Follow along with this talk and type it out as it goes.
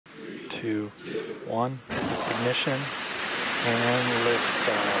2, 1. Ignition and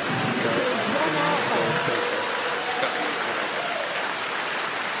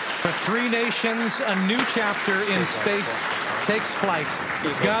For three nations, a new chapter in space takes flight.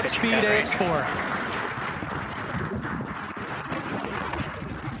 Godspeed, AX-4.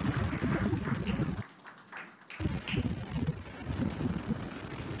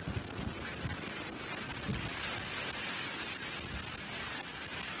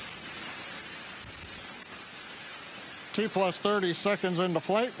 T plus 30 seconds into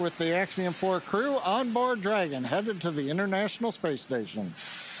flight with the Axiom-4 crew on board Dragon, headed to the International Space Station.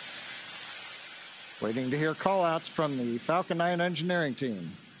 Waiting to hear call-outs from the Falcon 9 engineering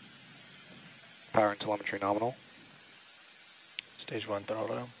team. Power and telemetry nominal. Stage 1 throttle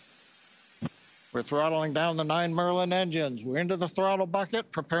down. We're throttling down the 9 Merlin engines. We're into the throttle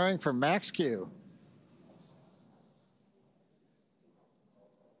bucket, preparing for max Q.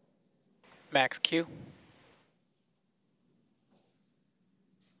 Max Q.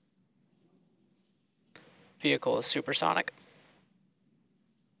 Vehicle is supersonic.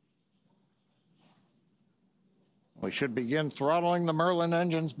 We should begin throttling the Merlin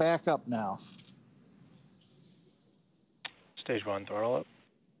engines back up now. Stage 1 throttle up.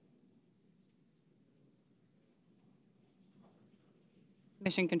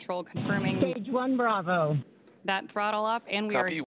 Mission control confirming Stage 1 Bravo. that throttle up, and we Copy. are